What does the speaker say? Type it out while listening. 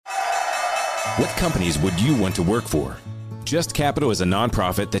What companies would you want to work for? Just Capital is a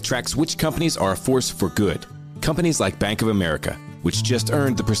nonprofit that tracks which companies are a force for good. Companies like Bank of America, which just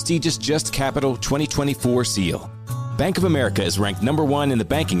earned the prestigious Just Capital 2024 seal. Bank of America is ranked number 1 in the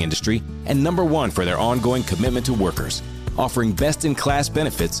banking industry and number 1 for their ongoing commitment to workers, offering best-in-class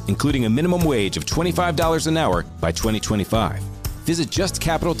benefits, including a minimum wage of $25 an hour by 2025. Visit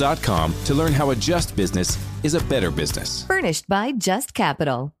justcapital.com to learn how a just business is a better business. Furnished by Just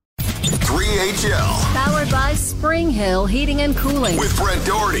Capital. 3HL. Powered by Spring Hill Heating and Cooling. With Brent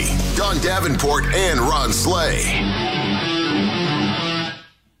Doherty, Don Davenport, and Ron Slay.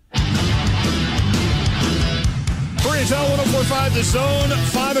 3HL 104.5 The Zone.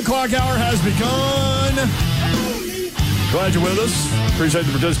 5 o'clock hour has begun. Glad you're with us. Appreciate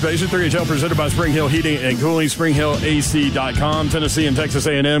the participation. 3HL presented by Spring Hill Heating and Cooling. SpringHillAC.com. Tennessee and Texas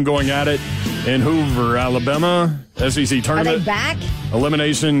A&M going at it in Hoover, Alabama. SEC tournament. Are they back?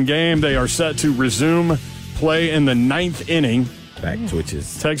 Elimination game. They are set to resume play in the 9th inning. Back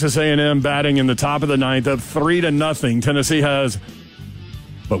twitches. Texas A&M batting in the top of the 9th, up 3-0. Tennessee has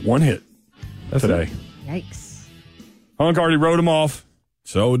but one hit today. Yikes. Hunk already wrote them off.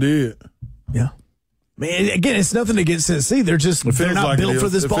 So did. Yeah. Man, again, it's nothing against Tennessee. They're not like built for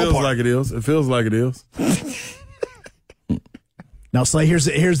this ballpark. It feels like it is. Now, Slay, here's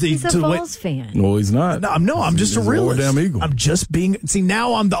the. He's a Vols fan. No, he's not. No, I'm just a realist. Damn Eagle. I'm just being. See,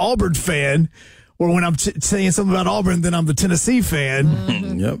 now I'm the Auburn fan, or when I'm saying something about Auburn, then I'm the Tennessee fan.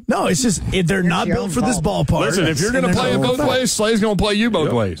 Mm-hmm. Yep. No, it's just they're not built for this ballpark. Listen, if you're going to play it both ways, Slay's going to play you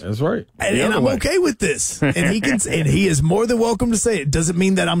both ways. That's right. And I'm okay with this. And he is more than welcome to say it. Doesn't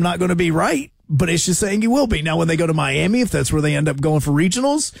mean that I'm not going to be right, but it's just saying he will be. Now, when they go to Miami, if that's where they end up going for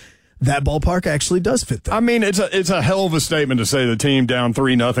regionals, that ballpark actually does fit them. I mean, it's a hell of a statement to say the team down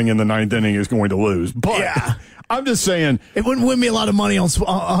 3-0 in the 9th inning is going to lose. But yeah. I'm just saying it wouldn't win me a lot of money on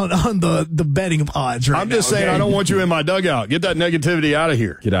the betting odds. Right I'm just saying I don't want you in my dugout. Get that negativity out of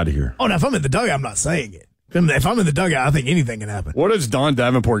here. Get out of here. Oh, now if I'm in the dugout, I'm not saying it. If I'm in the dugout, I think anything can happen. What is Don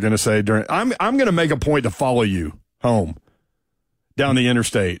Davenport going to say during? I'm going to make a point to follow you home down the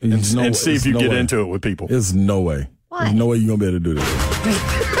interstate and see if you get into it with people. There's no way. Why? There's no way you're going to be able to do this.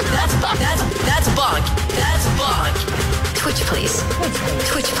 That's bunk. That's bunk. Twitch, please.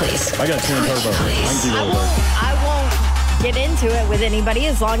 Twitch, please. I got twin turbo. I won't get into it with anybody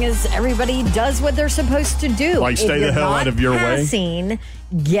as long as everybody does what they're supposed to do. Like stay the hell out of your way.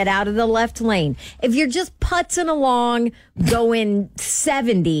 Get out of the left lane. If you're just putzing along, going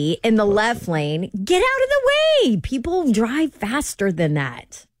 70 in the left lane, get out of the way. People drive faster than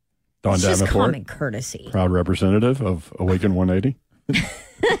that. Don it's just Davenport, common courtesy. Proud representative of Awaken 180.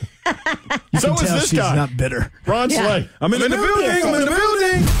 So is this she's guy. Not bitter. Ron Slay. I'm in the building. I'm in the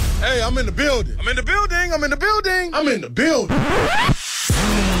building. Hey, I'm in the building. I'm in the building. I'm in the building. I'm in the building.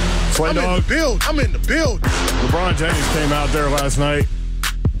 Slay I'm dog. in the building. I'm in the building. LeBron James came out there last night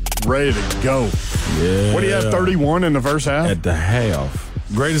ready to go. Yeah. What do you have, 31 in the first half? At the half.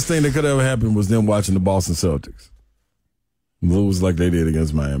 Greatest thing that could ever happen was them watching the Boston Celtics lose like they did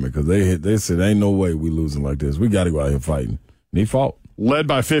against Miami because they said, ain't no way we losing like this. We got to go out here fighting. And he fought. Led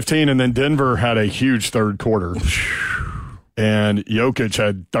by 15, and then Denver had a huge third quarter. And Jokic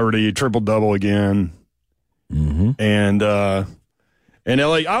had 30, triple-double again. Mm-hmm. And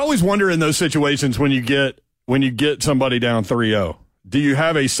LA, I always wonder in those situations when you get somebody down 3-0, do you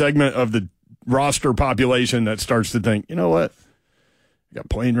have a segment of the roster population that starts to think, you know what, I got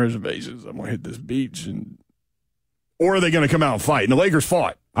plane reservations, I'm going to hit this beach, or are they going to come out and fight? And the Lakers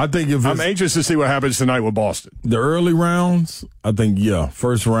fought. I think I'm anxious to see what happens tonight with Boston. The early rounds, I think, yeah.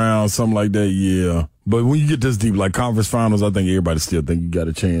 First round, something like that, yeah. But when you get this deep, like conference finals, I think everybody still think you got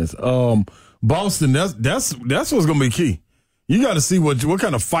a chance. Boston, that's what's going to be key. You got to see what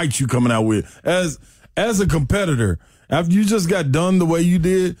kind of fight you coming out with. As a competitor, after you just got done the way you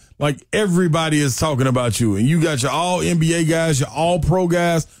did, like everybody is talking about you. And you got your all NBA guys, your all pro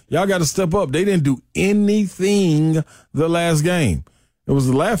guys. Y'all got to step up. They didn't do anything the last game. It was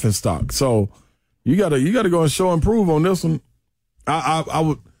the laughing stock. So you gotta go and show and prove on this one.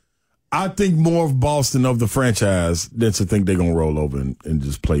 I think more of Boston of the franchise than to think they're gonna roll over and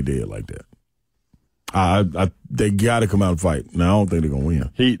just play dead like that. They gotta come out and fight. Now I don't think they're gonna win.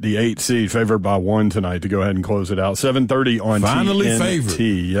 Heat, the 8 seed, favored by 1 tonight to go ahead and close it out. 7:30 on finally TNT. favored.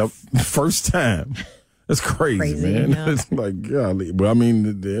 Yep, first time. That's crazy man. Yeah. It's like golly. But I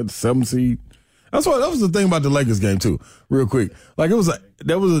mean, they had 7 seed. That was the thing about the Lakers game too. Real quick, like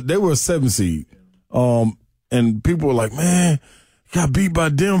they were a 7 seed, and people were like, "Man, got beat by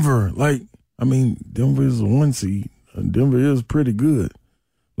Denver." Like, I mean, Denver is a 1 seed. And Denver is pretty good,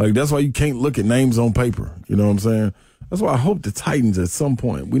 Like, that's why you can't look at names on paper. You know what I'm saying? That's why I hope the Titans at some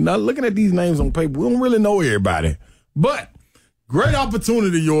point. We're not looking at these names on paper. We don't really know everybody. But great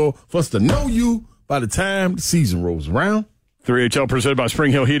opportunity, y'all, for us to know you by the time the season rolls around. 3HL presented by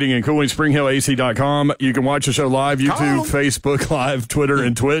Spring Hill Heating and Cooling, springhillac.com. You can watch the show live, YouTube, Facebook Live, Twitter,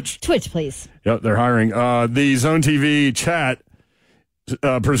 and Twitch. Twitch, please. Yep, they're hiring. The Zone TV chat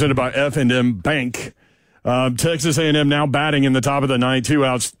presented by F&M Bank. Texas A&M now batting in the top of the ninth, 2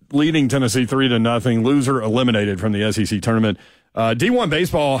 outs, leading Tennessee 3-0. Loser eliminated from the SEC tournament. D1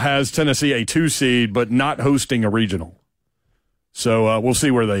 baseball has Tennessee a 2 seed, but not hosting a regional. So we'll see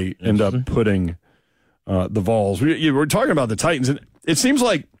where they end up putting the Vols. We're talking about the Titans, and it seems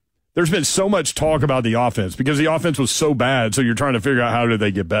like there's been so much talk about the offense because the offense was so bad, so you're trying to figure out how do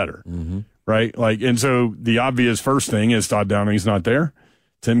they get better, right? Like, and so the obvious first thing is Todd Downing's not there.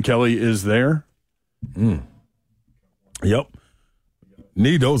 Tim Kelly is there. Yep.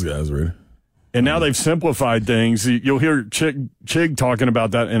 Need those guys, really. And now they've simplified things. You'll hear Chig talking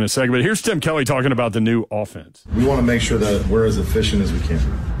about that in a second. But here's Tim Kelly talking about the new offense. We want to make sure that we're as efficient as we can.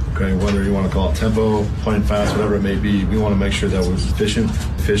 Okay, whether you want to call it tempo, playing fast, whatever it may be, we want to make sure that we're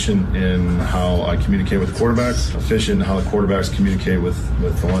efficient in how I communicate with the quarterbacks, efficient in how the quarterbacks communicate with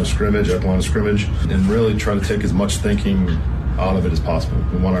the line of scrimmage, at the line of scrimmage, and really try to take as much thinking out of it as possible.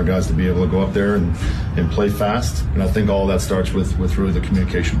 We want our guys to be able to go up there and play fast, and I think all that starts with really the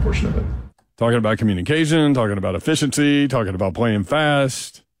communication portion of it. Talking about communication, talking about efficiency, talking about playing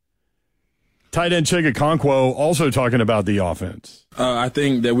fast. Tight end Chig Okonkwo also talking about the offense. I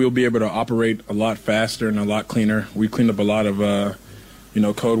think that we'll be able to operate a lot faster and a lot cleaner. We cleaned up a lot of,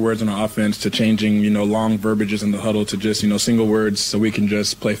 code words on our offense to changing, long verbiages in the huddle to just, single words so we can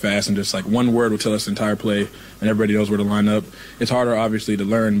just play fast and just like one word will tell us the entire play and everybody knows where to line up. It's harder, obviously, to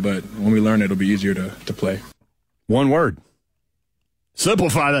learn, but when we learn it, it'll be easier to play. One word.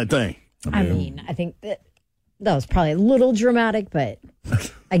 Simplify that thing. I mean, I think that was probably a little dramatic, but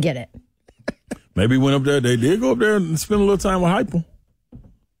I get it. Maybe went up there. They did go up there and spend a little time with Heupel.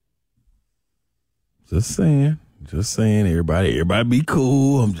 Just saying. Everybody be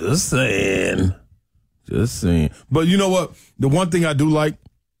cool. I'm just saying. But you know what? The one thing I do like,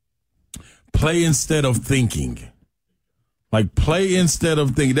 play instead of thinking. Like, play instead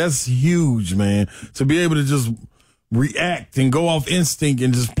of thinking. That's huge, man. To be able to just react and go off instinct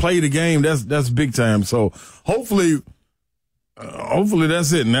and just play the game, that's big time. So hopefully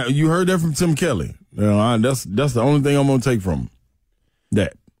that's it. Now, you heard that from Tim Kelly. That's the only thing I'm going to take from him.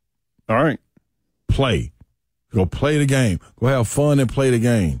 That. All right. Play. Go play the game. Go have fun and play the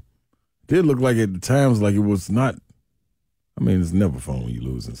game. Did look like at the times like it was not. I mean, it's never fun when you're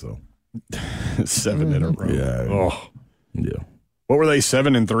losing. So 7 in a row. Yeah. Oh. Yeah. What were they,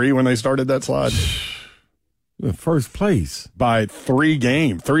 7-3 when they started that slide? In first place by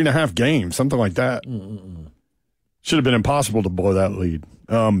 3.5 games, something like that. Should have been impossible to blow that lead.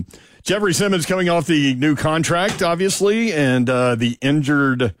 Jeffrey Simmons coming off the new contract, obviously, and the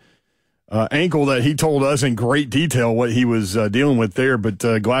injured ankle that he told us in great detail what he was dealing with there, but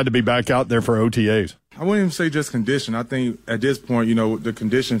glad to be back out there for OTAs. I wouldn't even say just condition. I think at this point, the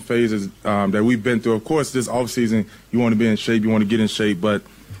condition phases that we've been through, of course, this offseason, you want to be in shape, you want to get in shape, but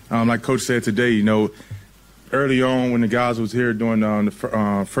like Coach said today, early on when the guys was here during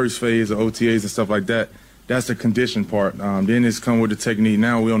the first phase of OTAs and stuff like that, that's the condition part. Then it's come with the technique.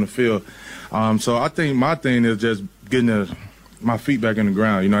 Now we're on the field. So I think my thing is just getting my feet back in the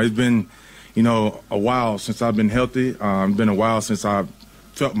ground. It's been, a while since I've been healthy. It's been a while since I've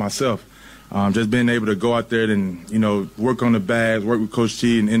felt myself. Just being able to go out there and, work on the bags, work with Coach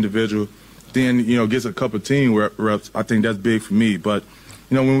T and individual, then, get a couple of team reps. I think that's big for me. But,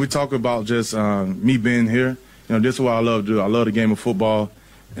 when we talk about just me being here, this is what I love to do. I love the game of football.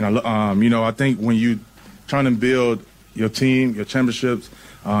 And, I think when you trying to build your team, your championships,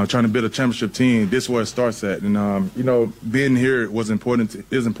 trying to build a championship team, this is where it starts at. And, being here is important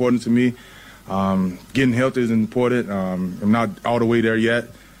to me. Getting healthy is important. I'm not all the way there yet.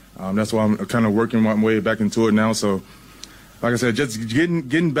 That's why I'm kind of working my way back into it now. So, like I said, just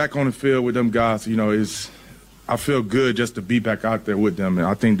getting back on the field with them guys, I feel good just to be back out there with them. And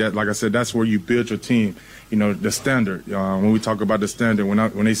I think that, like I said, that's where you build your team. The standard. When we talk about the standard,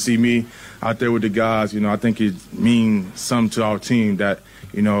 when they see me out there with the guys, I think it means something to our team that,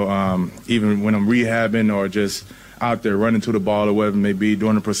 even when I'm rehabbing or just out there running to the ball or whatever it may be,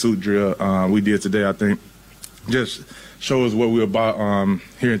 doing a pursuit drill we did today, I think just shows what we're about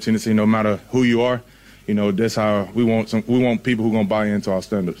here in Tennessee. No matter who you are, that's how we want people who are going to buy into our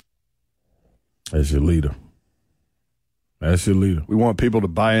standards. That's your leader. We want people to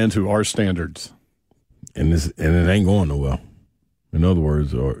buy into our standards. And it ain't going nowhere. In other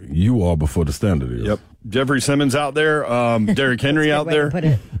words, or you are before the standard is. Yep. Jeffrey Simmons out there, Derrick Henry out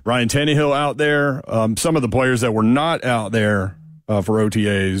there, Ryan Tannehill out there. Some of the players that were not out there for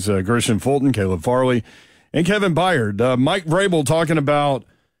OTAs, Christian Fulton, Caleb Farley, and Kevin Byard. Mike Vrabel talking about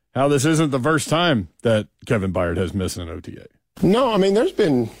how this isn't the first time that Kevin Byard has missed an OTA. No, I mean, there's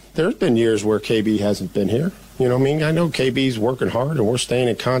been years where KB hasn't been here. You know what I mean? I know KB's working hard, and we're staying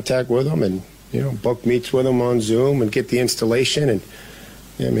in contact with him, and, Buck meets with him on Zoom and get the installation. And,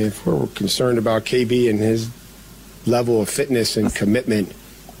 I mean, if we're concerned about KB and his level of fitness and commitment,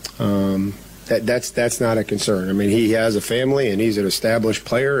 that's not a concern. I mean, he has a family, and he's an established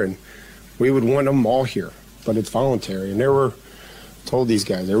player, and we would want them all here. But it's voluntary. And told these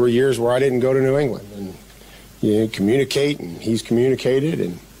guys, there were years where I didn't go to New England, and communicate, and he's communicated,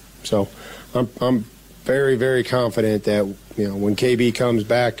 and so I'm very, very confident that when KB comes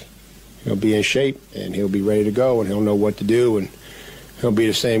back, he'll be in shape and he'll be ready to go, and he'll know what to do, and he'll be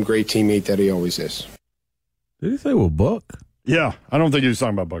the same great teammate that he always is. Did he say Buck? Yeah, I don't think he was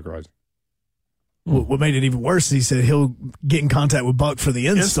talking about Buck Rising. What made it even worse, he said he'll get in contact with Buck for the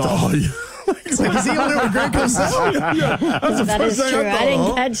install. It's like, is he on there with Greg Cosell? Yeah, that is true. I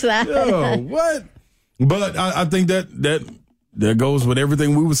didn't catch that. Yeah, what? But I think that goes with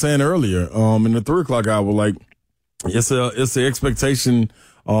everything we were saying earlier. In the 3 o'clock hour, like it's the expectation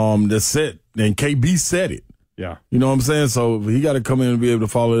that's set, and KB said it. Yeah, you know what I'm saying. So he got to come in and be able to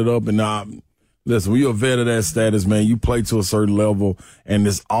follow it up. And listen, when you're a vet of that status, man, you play to a certain level, and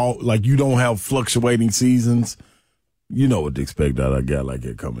it's all like you don't have fluctuating seasons. You know what to expect out of a guy like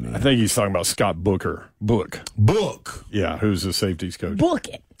that coming in. I think he's talking about Scott Book. Yeah, who's the safeties coach. Book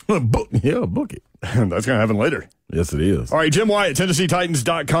it. Book it. That's going to happen later. Yes, it is. All right, Jim Wyatt,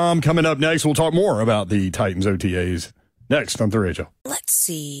 TennesseeTitans.com. Coming up next, we'll talk more about the Titans OTAs next on 3HL. Let's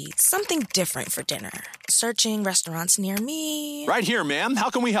see. Something different for dinner. Searching restaurants near me. Right here, ma'am. How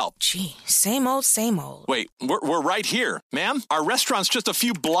can we help? Gee, same old, same old. Wait, we're right here. Ma'am, our restaurant's just a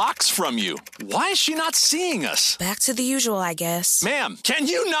few blocks from you. Why is she not seeing us? Back to the usual, I guess. Ma'am, can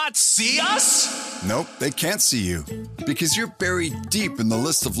you not see us? Nope, they can't see you. Because you're buried deep in the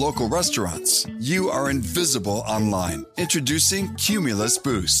list of local restaurants. You are invisible online. Introducing Cumulus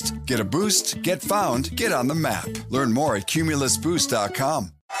Boost. Get a boost, get found, get on the map. Learn more at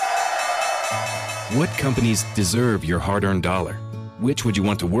cumulusboost.com. What companies deserve your hard-earned dollar? Which would you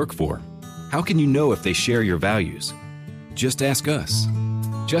want to work for? How can you know if they share your values? Just ask us.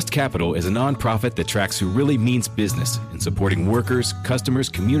 Just Capital is a nonprofit that tracks who really means business in supporting workers, customers,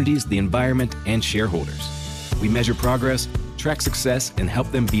 communities, the environment, and shareholders. We measure progress, track success, and help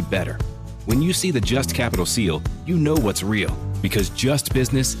them be better. When you see the Just Capital seal, you know what's real, because just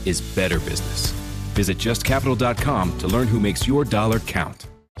business is better business. Visit justcapital.com to learn who makes your dollar count.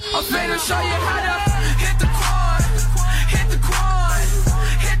 I'm finna show you how to hit the quad, hit the quad,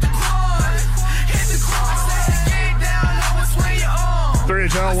 hit the quad, hit the quad. Get down low and swing your arm.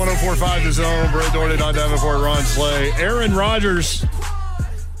 3HL 104.5 The Zone. Brett Doherty, Don Davenport, Ron Slay. Aaron Rodgers,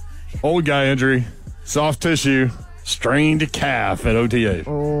 old guy injury, soft tissue, strained calf at OTA.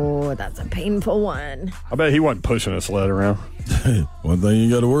 Oh, that's a painful one. I bet he wasn't pushing a sled around. One thing you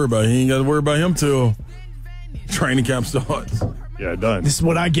got to worry about, he ain't got to worry about him till training camp starts. Yeah, done. This is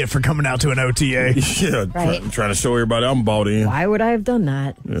what I get for coming out to an OTA. Yeah, right. Trying to show everybody I'm bought in. Why would I have done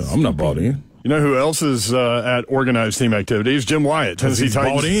that? Yeah, I'm not bought in. You know who else is at organized team activities? Jim Wyatt,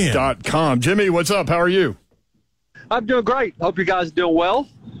 TennesseeTitans.com. Jimmy, what's up? How are you? I'm doing great. Hope you guys are doing well.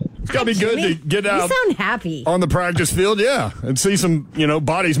 It's got to be good to get out. You sound happy. On the practice field, yeah, and see some,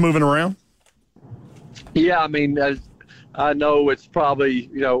 bodies moving around. Yeah, I mean, I know it's probably,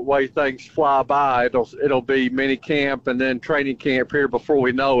 way things fly by. It'll be mini camp and then training camp here before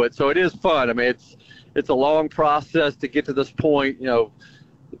we know it. So it is fun. I mean, it's a long process to get to this point.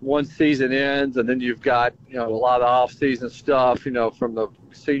 One season ends, and then you've got, a lot of off-season stuff, from the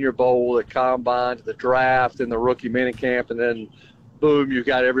Senior Bowl, the Combine, to the draft, and the rookie mini camp, and then, boom, you've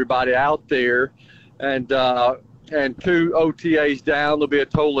got everybody out there. And 2 OTAs down. There'll be a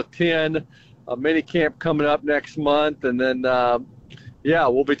total of 10. A mini camp coming up next month, and then,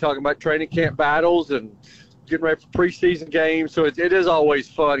 we'll be talking about training camp battles and getting ready for preseason games. So it is always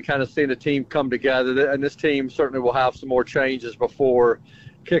fun kind of seeing the team come together, and this team certainly will have some more changes before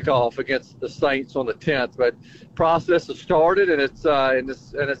kickoff against the Saints on the 10th. But process has started, and it's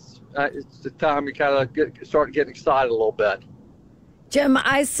the time we kind of start getting excited a little bit. Jim,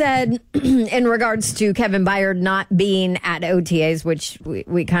 I said in regards to Kevin Byard not being at OTAs, which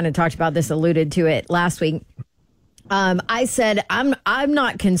we kind of talked about this, alluded to it last week. I said I'm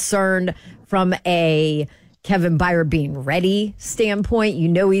not concerned from a Kevin Byard being ready standpoint. You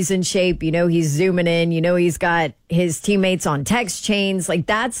know he's in shape. You know he's zooming in. You know he's got his teammates on text chains. Like,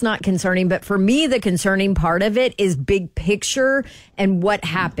 that's not concerning. But for me, the concerning part of it is big picture and what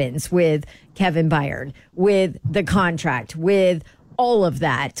happens with Kevin Byard, with the contract, with all of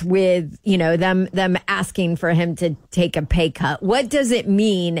that, with, you know, them asking for him to take a pay cut. What does it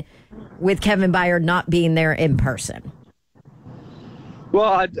mean with Kevin Byard not being there in person?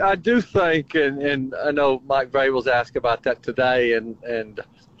 Well, I do think, and I know Mike Vrabel's asked about that today, and you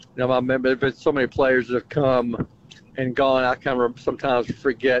know, I remember there's been so many players that have come and gone. I kind of sometimes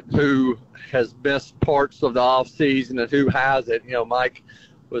forget who has missed parts of the offseason and who hasn't. You know, Mike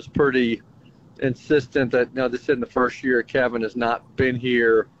was pretty insistent that, you know, this isn't the first year Kevin has not been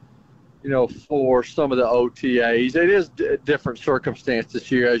here, you know, for some of the OTAs. It is different circumstance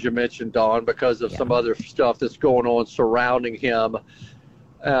this year, as you mentioned, Dawn, because of some other stuff that's going on surrounding him.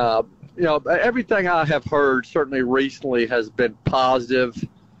 You know, everything I have heard certainly recently has been positive,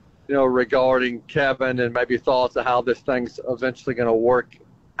 you know, regarding Kevin and maybe thoughts of how this thing's eventually going to work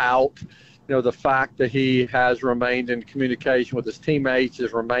out. You know, the fact that he has remained in communication with his teammates,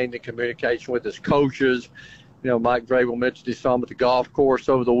 has remained in communication with his coaches. You know, Mike Vrabel mentioned he saw him at the golf course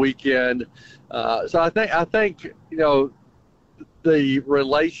over the weekend. So I think, you know, the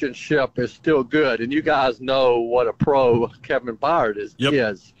relationship is still good, and you guys know what a pro Kevin Byard is.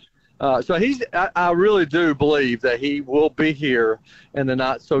 So I really do believe that he will be here in the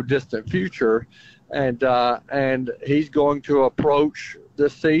not so distant future, and he's going to approach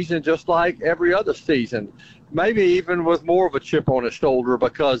this season just like every other season, maybe even with more of a chip on his shoulder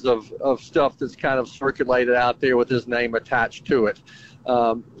because of stuff that's kind of circulated out there with his name attached to it.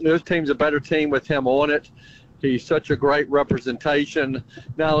 This team's a better team with him on it. He's such a great representation,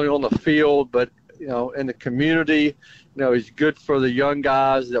 not only on the field, but, you know, in the community. You know, he's good for the young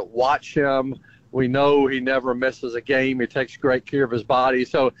guys that watch him. We know he never misses a game. He takes great care of his body.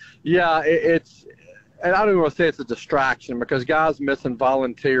 So, yeah, it's – and I don't even want to say it's a distraction because guys missing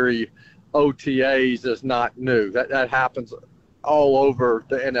voluntary OTAs is not new. That happens all over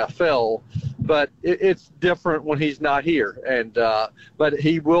the NFL. But it's different when he's not here. And but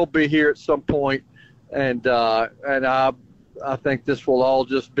he will be here at some point. And I think this will all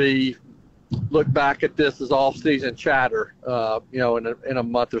just be look back at this as off-season chatter, you know, in a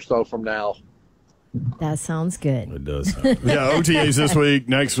month or so from now. That sounds good. It does. Yeah, OTAs this week,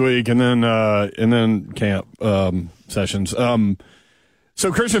 next week, and then camp sessions.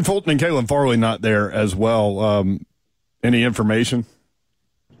 So Christian Fulton and Caleb Farley not there as well. Any information?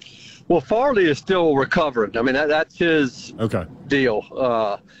 Well, Farley is still recovering. I mean, that's his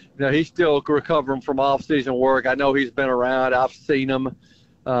deal. You know, he's still recovering from off-season work. I know he's been around. I've seen him.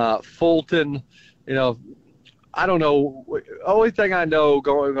 Fulton, you know, I don't know. Only thing I know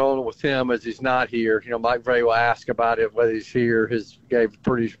going on with him is he's not here. You know, Mike Vrabel asked about it, whether he's here. Gave a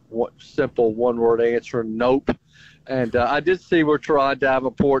pretty simple one-word answer, nope. And I did see where Teron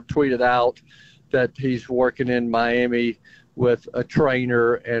Davenport tweeted out that he's working in Miami with a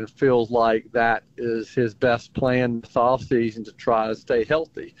trainer and feels like that is his best plan this offseason to try to stay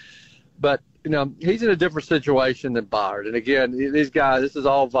healthy. But, you know, he's in a different situation than Byard. And, again, these guys, this is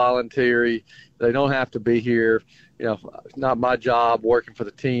all voluntary. They don't have to be here. You know, it's not my job working for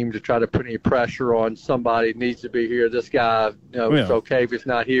the team to try to put any pressure on somebody who needs to be here. This guy, you know, it's okay if he's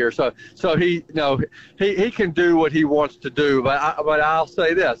not here. So he, you know, he can do what he wants to do. But I'll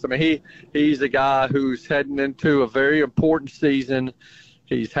say this. I mean, he's a guy who's heading into a very important season.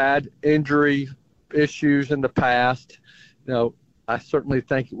 He's had injury issues in the past. You know, I certainly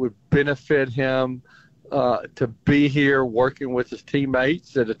think it would benefit him to be here working with his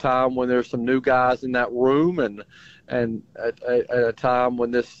teammates at a time when there's some new guys in that room and at a time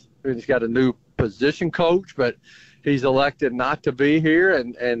when he's got a new position coach, but he's elected not to be here.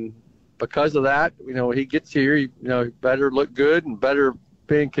 And because of that, you know, he gets here, he better look good and better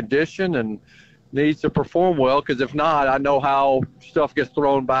be in condition and needs to perform well. Because if not, I know how stuff gets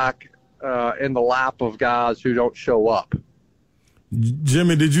thrown back in the lap of guys who don't show up.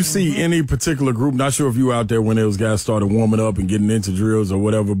 Jimmy, did you see any particular group? Not sure if you were out there when those guys started warming up and getting into drills or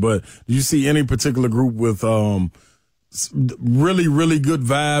whatever, but did you see any particular group with really, really good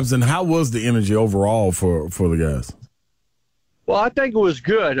vibes? And how was the energy overall for the guys? Well, I think it was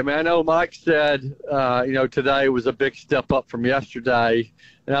good. I mean, I know Mike said, you know, today was a big step up from yesterday,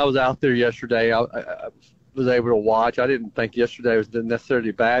 and I was out there yesterday. I was able to watch. I didn't think yesterday was necessarily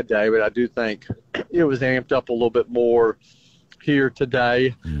a bad day, but I do think it was amped up a little bit more here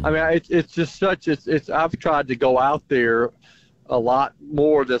today. I mean, it's just I've tried to go out there a lot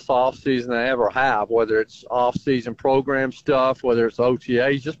more this offseason than I ever have, whether it's off-season program stuff, whether it's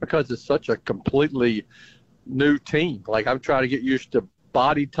OTAs, just because it's such a completely new team. Like, I'm trying to get used to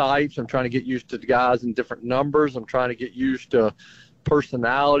body types. I'm trying to get used to the guys in different numbers. I'm trying to get used to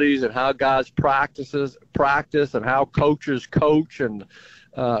personalities and how guys practice and how coaches coach and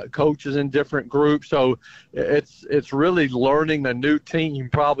coaches in different groups. So it's really learning a new team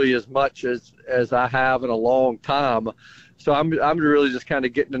probably as much as I have in a long time. So I'm really just kind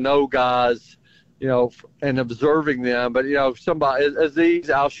of getting to know guys, and observing them. But, somebody, Aziz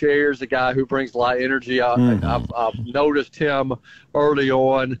Al-Shair is a guy who brings a lot of energy. I've noticed him early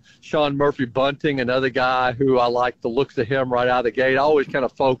on. Sean Murphy-Bunting, another guy who I like the looks of him right out of the gate. I always kind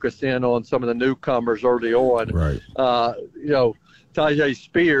of focus in on some of the newcomers early on. Right. Tajay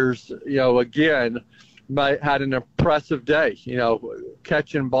Spears, again, had an impressive day,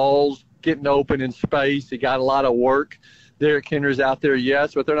 catching balls, getting open in space. He got a lot of work. Derrick Henry's out there,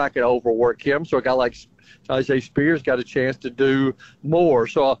 yes, but they're not going to overwork him. So a guy like Tajay Spears got a chance to do more.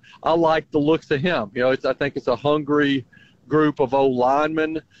 So I like the looks of him. I think it's a hungry group of old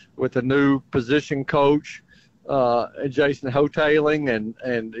linemen with a new position coach, Jason Hotailing,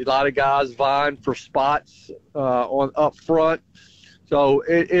 and a lot of guys vying for spots on up front. So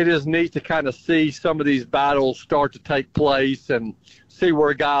it is neat to kind of see some of these battles start to take place and see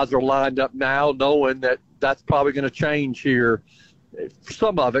where guys are lined up now, knowing that that's probably going to change here.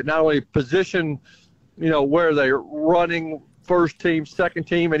 Some of it, not only position, where they're running, first team, second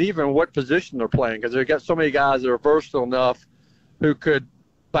team, and even what position they're playing, because they've got so many guys that are versatile enough who could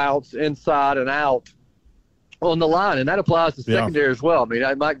bounce inside and out on the line, and that applies to secondary as well. I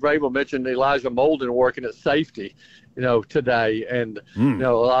mean, Mike Vrabel mentioned Elijah Molden working at safety, today, and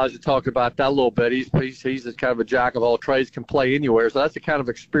Elijah talked about that a little bit. He's a kind of a jack of all trades, can play anywhere. So that's the kind of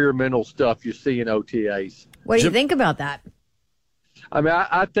experimental stuff you see in OTAs. What do you think about that? I mean,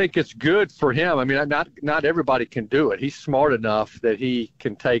 I think it's good for him. I mean, not everybody can do it. He's smart enough that he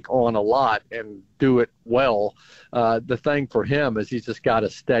can take on a lot and do it well. The thing for him is he's just got to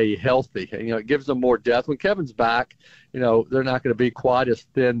stay healthy. And, it gives them more depth. When Kevin's back, they're not going to be quite as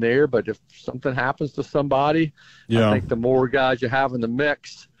thin there. But if something happens to somebody, I think the more guys you have in the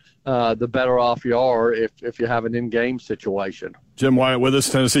mix, the better off you are if you have an in-game situation. Jim Wyatt with us,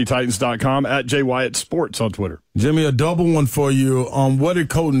 TennesseeTitans.com, at JWyattSports on Twitter. Jimmy, a double one for you. What did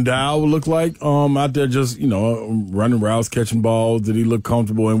Colton Dowell look like out there just, running routes, catching balls? Did he look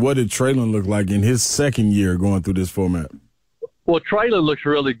comfortable? And what did Traylon look like in his second year going through this format? Well, Traylon looks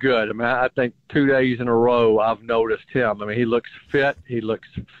really good. I mean, I think 2 days in a row I've noticed him. I mean, he looks fit. He looks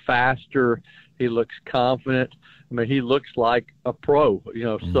faster. He looks confident. I mean, he looks like a pro,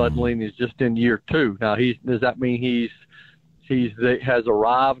 suddenly, and he's just in year 2. Now, does that mean he has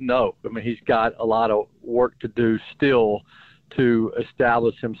arrived? No. I mean, he's got a lot of work to do still to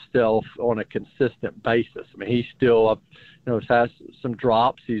establish himself on a consistent basis. I mean, he still, has some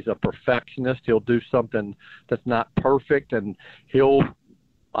drops. He's a perfectionist. He'll do something that's not perfect, and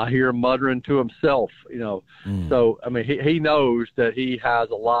I hear him muttering to himself, So, I mean, he knows that he has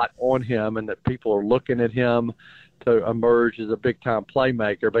a lot on him and that people are looking at him to emerge as a big-time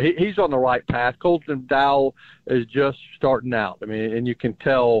playmaker. But he's on the right path. Colton Dowell is just starting out. I mean, and you can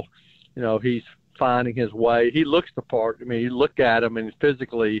tell, he's finding his way. He looks the part. I mean, you look at him, and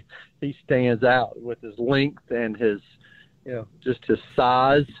physically he stands out with his length and his, just his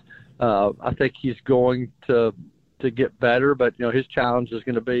size. I think he's going to get better, but his challenge is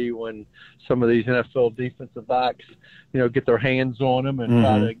going to be when some of these NFL defensive backs, get their hands on him and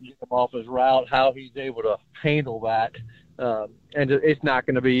try to get him off his route, how he's able to handle that. And it's not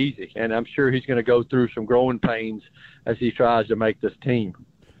going to be easy. And I'm sure he's going to go through some growing pains as he tries to make this team.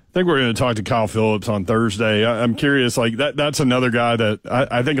 I think we're going to talk to Kyle Phillips on Thursday. I'm curious, like that's another guy that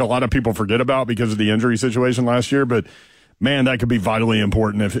I think a lot of people forget about because of the injury situation last year, but man, that could be vitally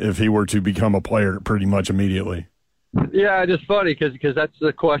important if he were to become a player pretty much immediately. Yeah, it's funny because that's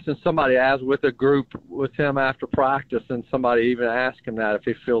the question somebody asked with a group with him after practice, and somebody even asked him that if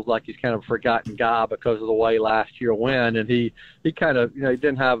he feels like he's kind of a forgotten guy because of the way last year went, and he kind of he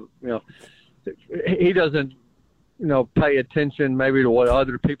didn't have he doesn't pay attention maybe to what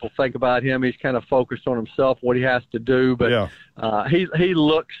other people think about him. He's kind of focused on himself, what he has to do, but he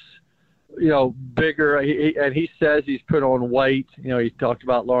looks bigger, and he says he's put on weight. He talked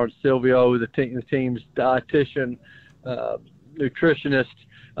about Lawrence Silvio, the team's dietitian, nutritionist,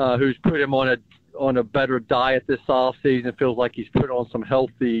 who's put him on a better diet this offseason. Feels like he's put on some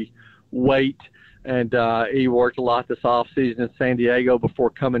healthy weight, and he worked a lot this offseason in San Diego before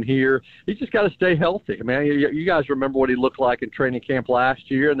coming here. He's just got to stay healthy. I mean, you guys remember what he looked like in training camp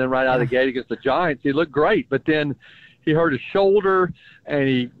last year, and then right out of the gate against the Giants, he looked great, but then he hurt his shoulder and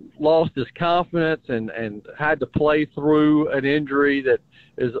he lost his confidence and had to play through an injury that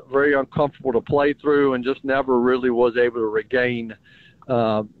is very uncomfortable to play through, and just never really was able to regain,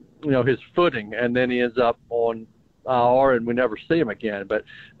 his footing. And then he ends up on IR, and we never see him again. But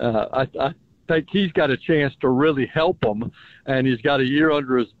I think he's got a chance to really help them, and he's got a year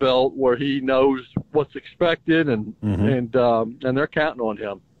under his belt where he knows what's expected, and they're counting on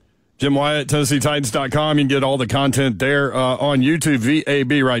him. Jim Wyatt, TennesseeTitans.com. You can get all the content there on YouTube.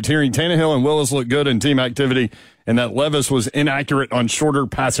 VAB right here. Tannehill and Willis look good in team activity, and that Levis was inaccurate on shorter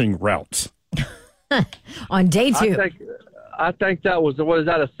passing routes. On day 2. I think that was, what is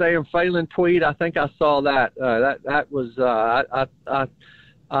that, a Sam Phelan tweet? I think I saw that. That was I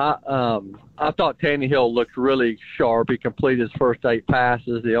thought Tannehill looked really sharp. He completed his first 8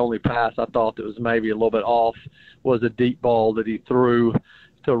 passes. The only pass I thought that was maybe a little bit off was a deep ball that he threw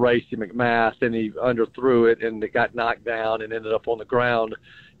to Racey McMath, and he underthrew it, and it got knocked down and ended up on the ground.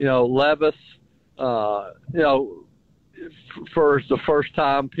 Levis, for the first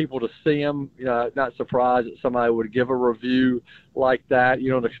time people to see him, not surprised that somebody would give a review like that. You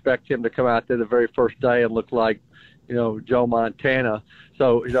don't expect him to come out there the very first day and look like, Joe Montana.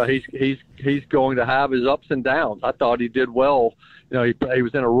 So, he's going to have his ups and downs. I thought he did well. He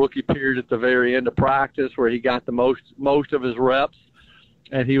was in a rookie period at the very end of practice where he got the most of his reps,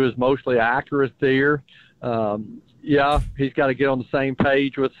 and he was mostly accurate there. He's got to get on the same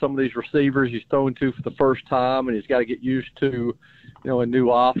page with some of these receivers he's throwing to for the first time, and he's got to get used to, a new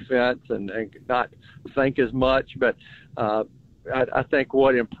offense and not think as much. But I think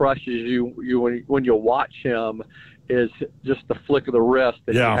what impresses you when you watch him is just the flick of the wrist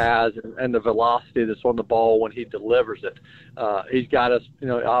that he has, and the velocity that's on the ball when he delivers it. He's got to,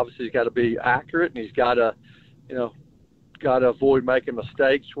 obviously he's got to be accurate, and he's got to, avoid making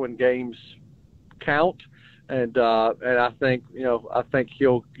mistakes when games count. And I think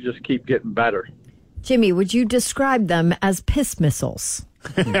he'll just keep getting better. Jimmy, would you describe them as piss missiles?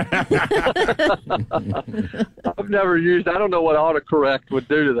 I've never used. I don't know what autocorrect would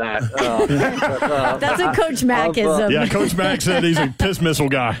do to that. That's a Coach Mackism. Yeah, Coach Mack said he's a piss missile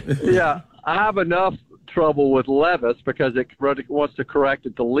guy. Yeah, I have enough trouble with Levis because it wants to correct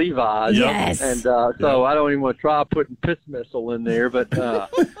it to Levi's. Yes. And so I don't even want to try putting piss missile in there, but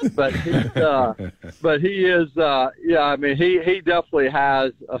he is. He definitely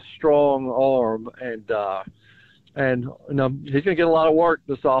has a strong arm, and he's going to get a lot of work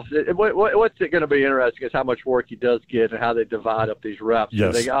this offseason. What's it going to be interesting is how much work he does get and how they divide up these reps.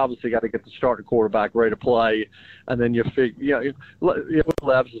 Yes. So they obviously got to get the starting quarterback ready to play, and then you figure,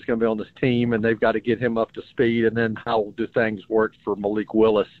 Levis is going to be on this team, and they've got to get him up to speed, and then how do things work for Malik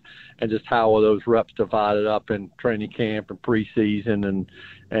Willis, and just how are those reps divided up in training camp and preseason,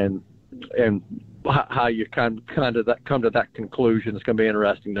 and how you come to that conclusion. It's going to be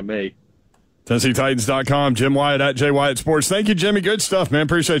interesting to me. TennesseeTitans.com, Jim Wyatt at Jay Wyatt Sports. Thank you, Jimmy. Good stuff, man.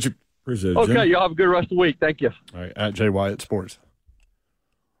 Appreciate you. Appreciate it, Okay, Jim. y'all have a good rest of the week. Thank you. All right, at Jay Wyatt Sports.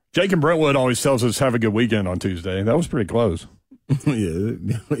 Jake and Brentwood always tells us have a good weekend on Tuesday. That was pretty close. Have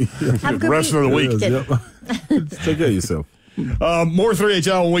a good rest of the week. Take care of yourself. More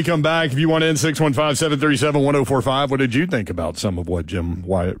 3HL when we come back. If you want in, 615-737-1045. What did you think about some of what Jim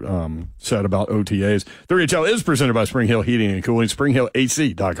Wyatt said about OTAs? 3HL is presented by Spring Hill Heating and Cooling,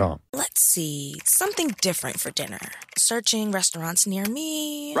 springhillac.com. Let's see. Something different for dinner. Searching restaurants near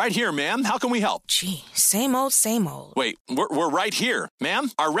me. Right here, ma'am. How can we help? Gee, same old, same old. Wait, we're right here.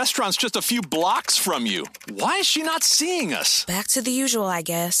 Ma'am, our restaurant's just a few blocks from you. Why is she not seeing us? Back to the usual, I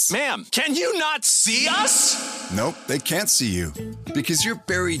guess. Ma'am, can you not see us? Nope, they can't see you because you're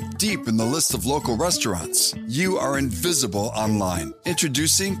buried deep in the list of local restaurants. You are invisible online.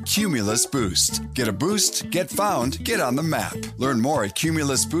 Introducing Cumulus Boost. Get a boost, get found, get on the map. Learn more at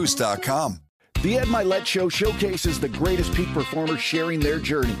cumulusboost.com. The Ed Milet Show showcases the greatest peak performers sharing their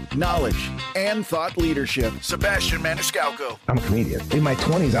journey, knowledge, and thought leadership. Sebastian Maniscalco. I'm a comedian. In my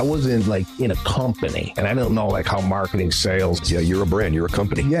 20s, I wasn't in a company, and I don't know how marketing, sales. Yeah, you're a brand. You're a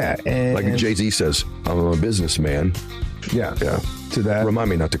company. Yeah, and like Jay-Z says, I'm a businessman. Yeah. To that. Remind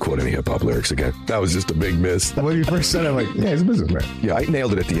me not to quote any hip-hop lyrics again. That was just a big miss. When you first said it, I'm like, yeah, he's a businessman. Yeah, I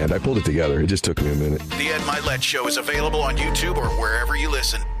nailed it at the end. I pulled it together. It just took me a minute. The Ed Milet Show is available on YouTube or wherever you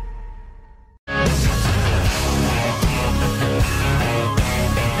listen.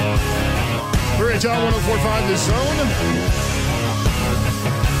 John 104.5 The Zone.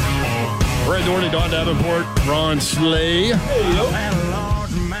 Brad Doherty, Don Davenport, Ron Slay. Hello.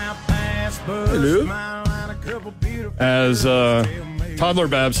 As Toddler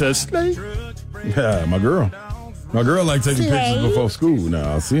Bab says, Slay. Yeah, my girl. My girl like taking Slay. pictures before school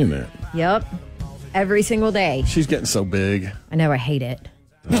now. I've seen that. Yep. every single day. She's getting so big. I know, I hate it.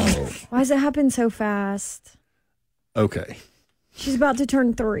 Why does it happen so fast? Okay. She's about to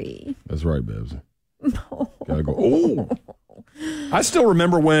turn 3. That's right, Babs. Gotta go. Oh. I still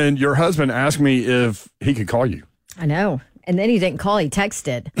remember when your husband asked me if he could call you. I know. And then he didn't call, he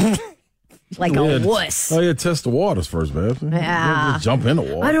texted. Like a wuss. Oh, yeah, test the waters first, Babs. Yeah. Just jump in the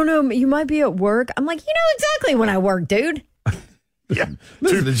water. I don't know. You might be at work. I'm like, you know exactly when I work, dude. Yeah.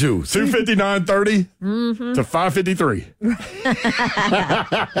 Listen to the juice. 2:59:30 to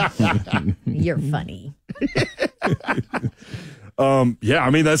 5:53. You're funny. Yeah, I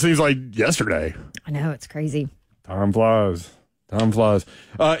mean, that seems like yesterday. I know, it's crazy. Time flies.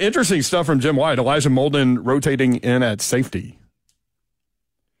 Interesting stuff from Jim White. Elijah Molden rotating in at safety.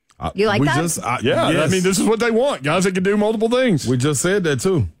 You like that? Yes. I mean, this is what they want. Guys that can do multiple things. We just said that,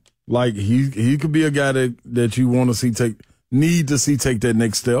 too. Like, he could be a guy that you want to see need to see take that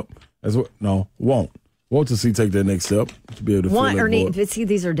next step. That's what, no, won't. Want to see take that next step. To be able to Want fill or that need. void. See,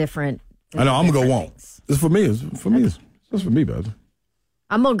 these are different. I know, I'm going to go want. It's for me. It's for me, Babs.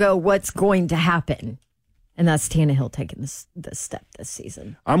 I'm going to go what's going to happen. And that's Tannehill taking this step this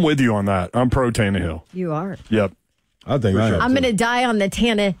season. I'm with you on that. I'm pro Tannehill. You are. Yep. I think I'm going to die on the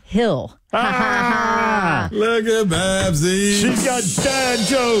Tannehill. Look at Babsy. She's got dad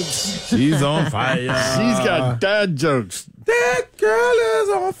jokes. She's on fire. She's got dad jokes. That girl is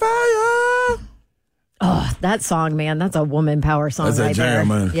on fire. Oh, that song, man. That's a woman power song That's right a jam,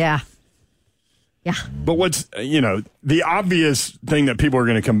 there. man. Yeah. Yeah. But what's, the obvious thing that people are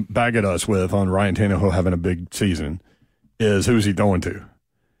going to come back at us with on Ryan Tannehill having a big season is who's he throwing to?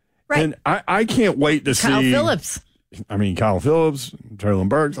 Right. And I can't wait to see. Kyle Phillips. I mean, Kyle Phillips, Traylon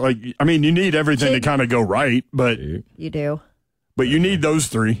Burks. You need everything to kind of go right, but. You do. But you need those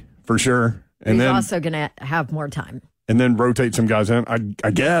three for sure. And He's then also going to have more time. And then rotate some guys in.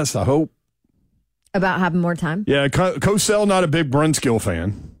 I guess, I hope. About having more time? Yeah, Cosell, not a big Brunskill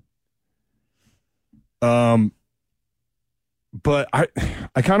fan. But I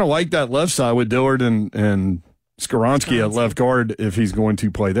kind of like that left side with Dillard and Skoronski at left guard if he's going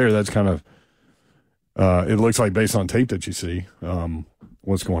to play there. That's kind of it looks like based on tape that you see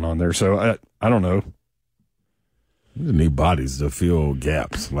what's going on there. So I don't know. You just need bodies to fill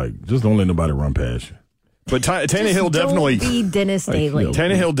gaps. Like, just don't let nobody run past you. But Tannehill definitely be Dennis Daly.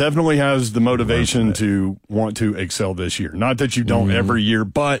 Tannehill definitely has the motivation to want to excel this year. Not that you don't every year,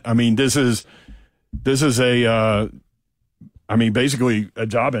 but I mean this is basically a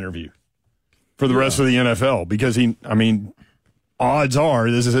job interview for the rest of the NFL because odds are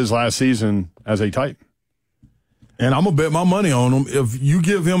this is his last season as a Titan. And I'm gonna bet my money on him if you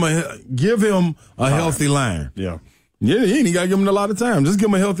give him a healthy line. Yeah, you ain't gotta give him a lot of time. Just give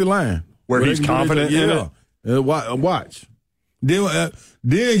him a healthy line where he's confident in it. Watch. Then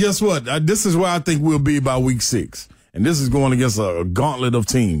guess what? This is where I think we'll be by week 6, and this is going against a gauntlet of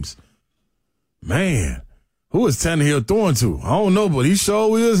teams. Man, who is Tannehill throwing to? I don't know, but he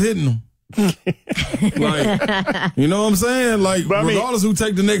sure is hitting them. Like, you know what I'm saying? Like, regardless who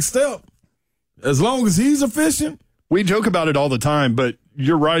take the next step, as long as he's efficient. We joke about it all the time, but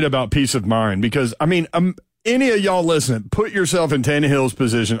you're right about peace of mind because, any of y'all listening, put yourself in Tannehill's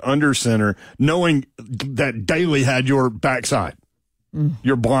position under center, knowing that Daly had your backside,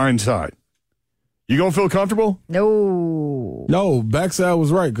 your blind side. You gonna feel comfortable? No, backside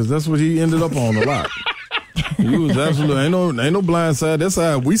was right because that's what he ended up on a lot. He was absolutely ain't no blind side. That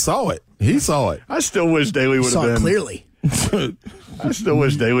side we saw it. He saw it. I still wish Daly would have been clearly. I still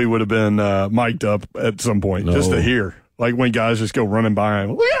wish Daly would have been mic'd up at some point just to hear, like when guys just go running by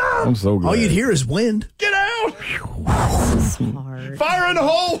him. I'm so glad. All you'd hear is wind. Get out! Smart. Fire in the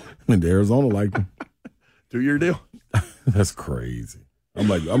hole. And Arizona liked him. 2-year deal. That's crazy. I'm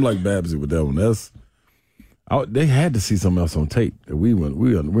like Babsy with that one. They had to see something else on tape that we're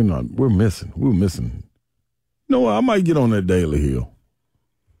missing. We were missing. You know what? I might get on that Daly hill.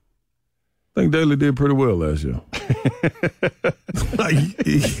 I think Daly did pretty well last year. Like,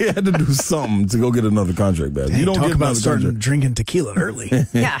 he had to do something to go get another contract back. You don't talk get about another starting contract. drinking tequila early.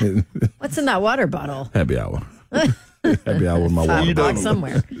 Yeah. What's in that water bottle? Happy hour. Happy hour with my water bottle.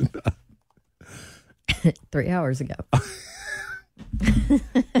 Somewhere. 3 hours ago.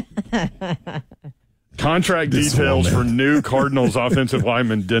 Contract details for new Cardinals offensive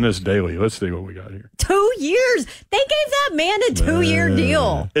lineman Dennis Daly. Let's see what we got here. 2 years. They gave that man a 2-year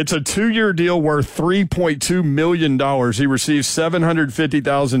deal. It's a 2-year deal worth $3.2 million. He receives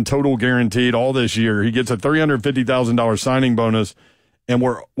 $750,000 total guaranteed all this year. He gets a $350,000 signing bonus, and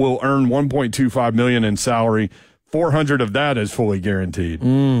will earn $1.25 million in salary. $400,000 of that is fully guaranteed.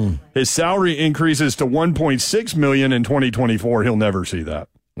 His salary increases to $1.6 million in 2024. He'll never see that.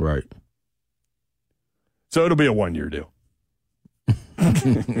 Right. So it'll be a 1-year deal.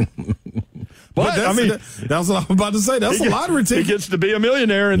 But I mean, that's what I'm about to say. That's a lottery ticket. He gets to be a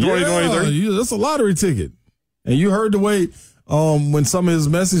millionaire in 2023. That's a lottery ticket. And you heard the way when some of his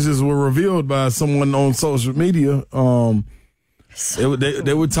messages were revealed by someone on social media.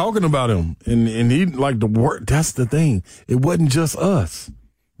 They were talking about him, and he like the world. That's the thing. It wasn't just us.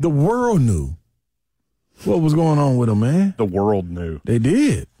 The world knew what was going on with him, man. The world knew. They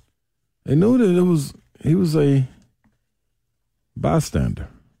did. They knew that he was a bystander.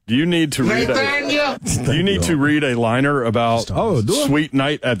 Do you need to read to read a liner about Sweet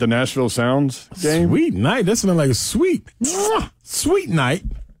Night at the Nashville Sounds game? Sweet Night? That sounds like a sweet. Sweet night.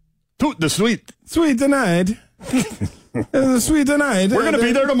 The sweet. Sweet tonight. It's a sweet tonight. We're going to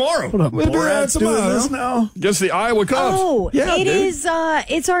be there tomorrow. We'll be there tomorrow. Now. Against the Iowa Cubs. Oh, it is.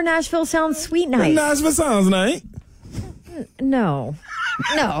 It's our Nashville Sounds Sweet Night. Nashville Sounds Night. No.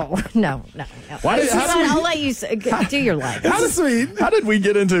 I'll let you do your life. How did we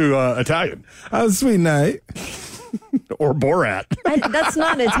get into Italian? A sweet night. Or Borat. That's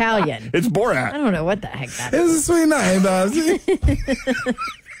not Italian. It's Borat. I don't know what the heck that is. It's a sweet night, Bobsy.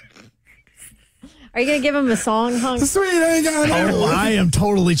 Are you going to give him a song, Hunk? Sweet ain't got no. I am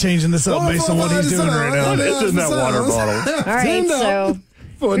totally changing this up based on what he's doing right now. It's in that water bottle. All right, so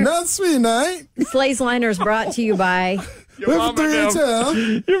for another sweet night. Slay's Liner is brought to you by Your mom and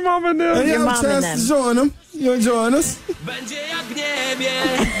them. Your mom and them. And you have a chance to join them. You want to join us?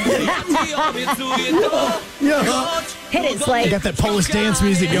 Yeah. Hit it, Slay. Got that Polish dance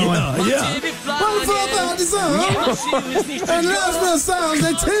music going. Yeah. Well, for about the song. And the Nashville Sounds,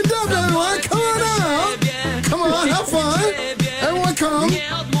 they teamed up, everyone. Come on out. Come on, have fun. Everyone come.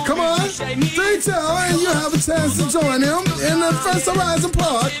 Come on. 3-2, and you have a chance to join them in the First Horizon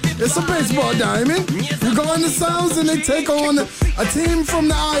Park. It's a baseball diamond. You go in the Sounds, and they take on a team from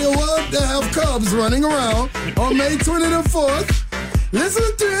the Iowa that have Cubs running around on May 24th. Listen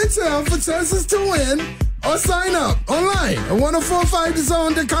to 3-2 for chances to win. Or sign up online at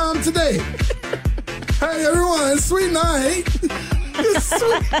 1045thezone.com today. Hey, everyone, sweet night. It's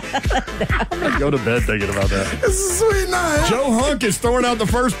sweet. I'm going to go to bed thinking about that. It's a sweet night. Joe Hunk is throwing out the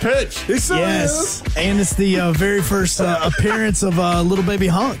first pitch. He sure Yes. is. And it's the very first appearance of little baby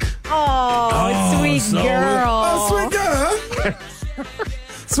Hunk. Oh, sweet girl. Oh, sweet girl.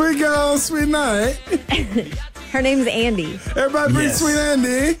 Sweet girl, sweet night. Her name's Andy. Everybody bring Sweet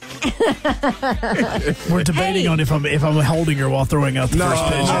Andy. We're debating on if I'm holding her while throwing out the first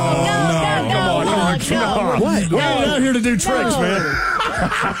pitch. No. What? We're out here to do tricks, man.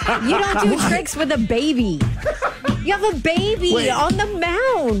 You don't do tricks with a baby. You have a baby on the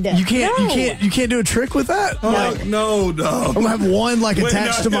mound. You can't do a trick with that? No. I'm gonna have one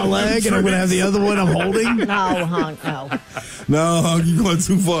attached to my leg, and I'm gonna have the other one I'm holding. No, Hunk, no. No, Hunk, you're going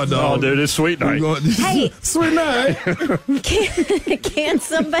too far, dog. Oh, dude, it's sweet night. Hey, sweet night. Can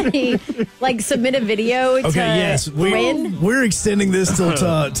somebody submit a video to yes, win? We're extending this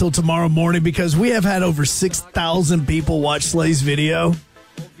till tomorrow morning because we have had over 6,000 people watch Slay's video.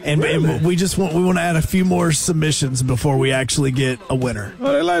 And we want to add a few more submissions before we actually get a winner.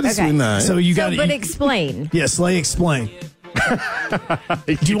 Oh, they like the sweet night. So you got But explain. Yeah, Slay, explain.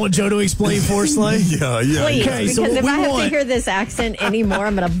 Do you want Joe to explain for Slay? Yeah. Please, Okay, because so if I have want, to hear this accent anymore,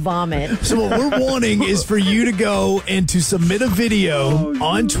 I'm going to vomit. So what we're wanting is for you to go and to submit a video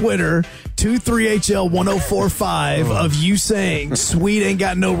on Twitter to 3HL1045 of you saying "Sweet ain't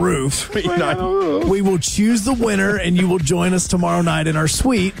got no roof." We will choose the winner, and you will join us tomorrow night in our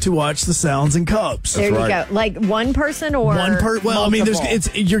suite to watch the Sounds and Cubs. There you go. Like one person or Well, I mean,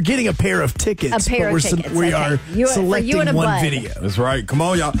 you're getting a pair of tickets. A pair of tickets. We are selecting one video. That's right. Come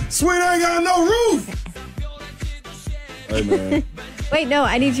on, y'all. Sweet ain't got no roof. Hey, man. Wait, no,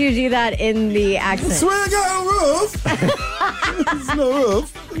 I need you to do that in the accent. Sweet ain't got no roof. There's no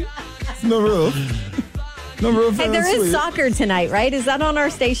roof. No roof. No roof. Hey, there is soccer tonight, right? Is that on our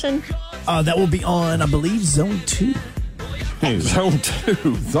station? That will be on, I believe, Zone 2. Zone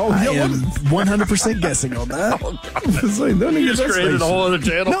 2. I am 100% guessing on that. You just created a whole other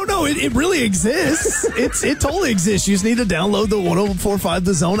channel. No, it really exists. It totally exists. You just need to download the 1045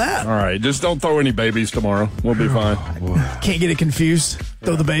 The Zone app. All right, just don't throw any babies tomorrow. We'll be fine. Can't get it confused.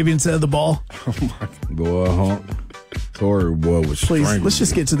 Throw the baby instead of the ball. Boy, Hunk. Sorry, boy, was Please, let's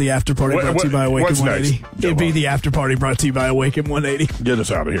just get to the after party brought to you by Awaken 180. It'd be the after party brought to you by Awaken 180. Get us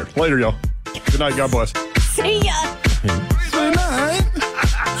out of here. Later, y'all. Good night. God bless. See ya. Sweet night.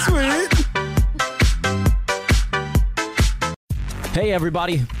 Sweet. Hey,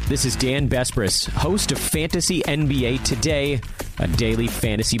 everybody. This is Dan Bespris, host of Fantasy NBA Today, a daily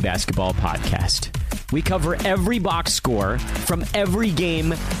fantasy basketball podcast. We cover every box score from every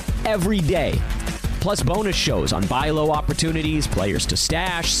game, every day. plus bonus shows on buy low opportunities, players to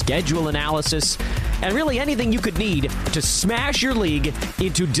stash, schedule analysis, and really anything you could need to smash your league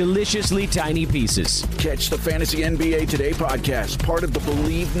into deliciously tiny pieces. Catch the Fantasy NBA Today podcast, part of the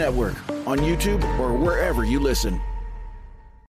Believe Network, on YouTube or wherever you listen.